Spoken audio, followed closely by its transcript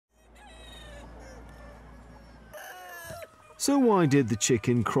So why did the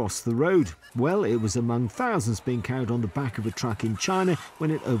chicken cross the road? Well, it was among thousands being carried on the back of a truck in China when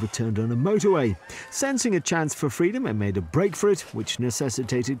it overturned on a motorway. Sensing a chance for freedom, it made a break for it, which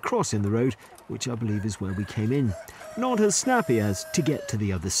necessitated crossing the road, which I believe is where we came in. Not as snappy as to get to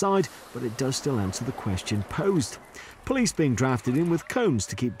the other side, but it does still answer the question posed. Police being drafted in with cones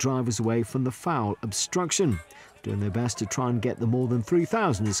to keep drivers away from the foul obstruction, doing their best to try and get the more than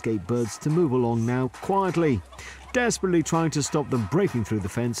 3,000 escaped birds to move along now quietly, desperately trying to stop them breaking through the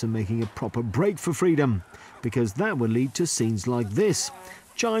fence and making a proper break for freedom, because that would lead to scenes like this.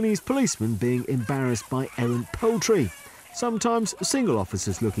 Chinese policemen being embarrassed by errant poultry, sometimes single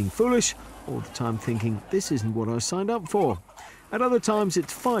officers looking foolish, all the time thinking this isn't what I signed up for. At other times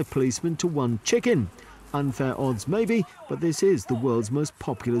it's 5 policemen to 1 chicken. Unfair odds maybe, but this is the world's most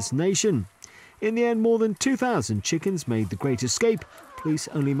populous nation. In the end, more than 2,000 chickens made the great escape, police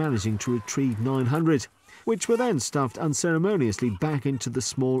only managing to retrieve 900, which were then stuffed unceremoniously back into the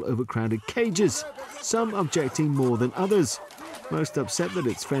small overcrowded cages, some objecting more than others. Most upset that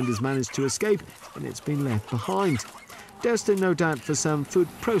its friend has managed to escape and it's been left behind. Destined no doubt for some food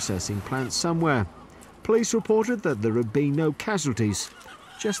processing plant somewhere. Police reported that there had been no casualties,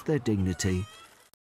 just their dignity.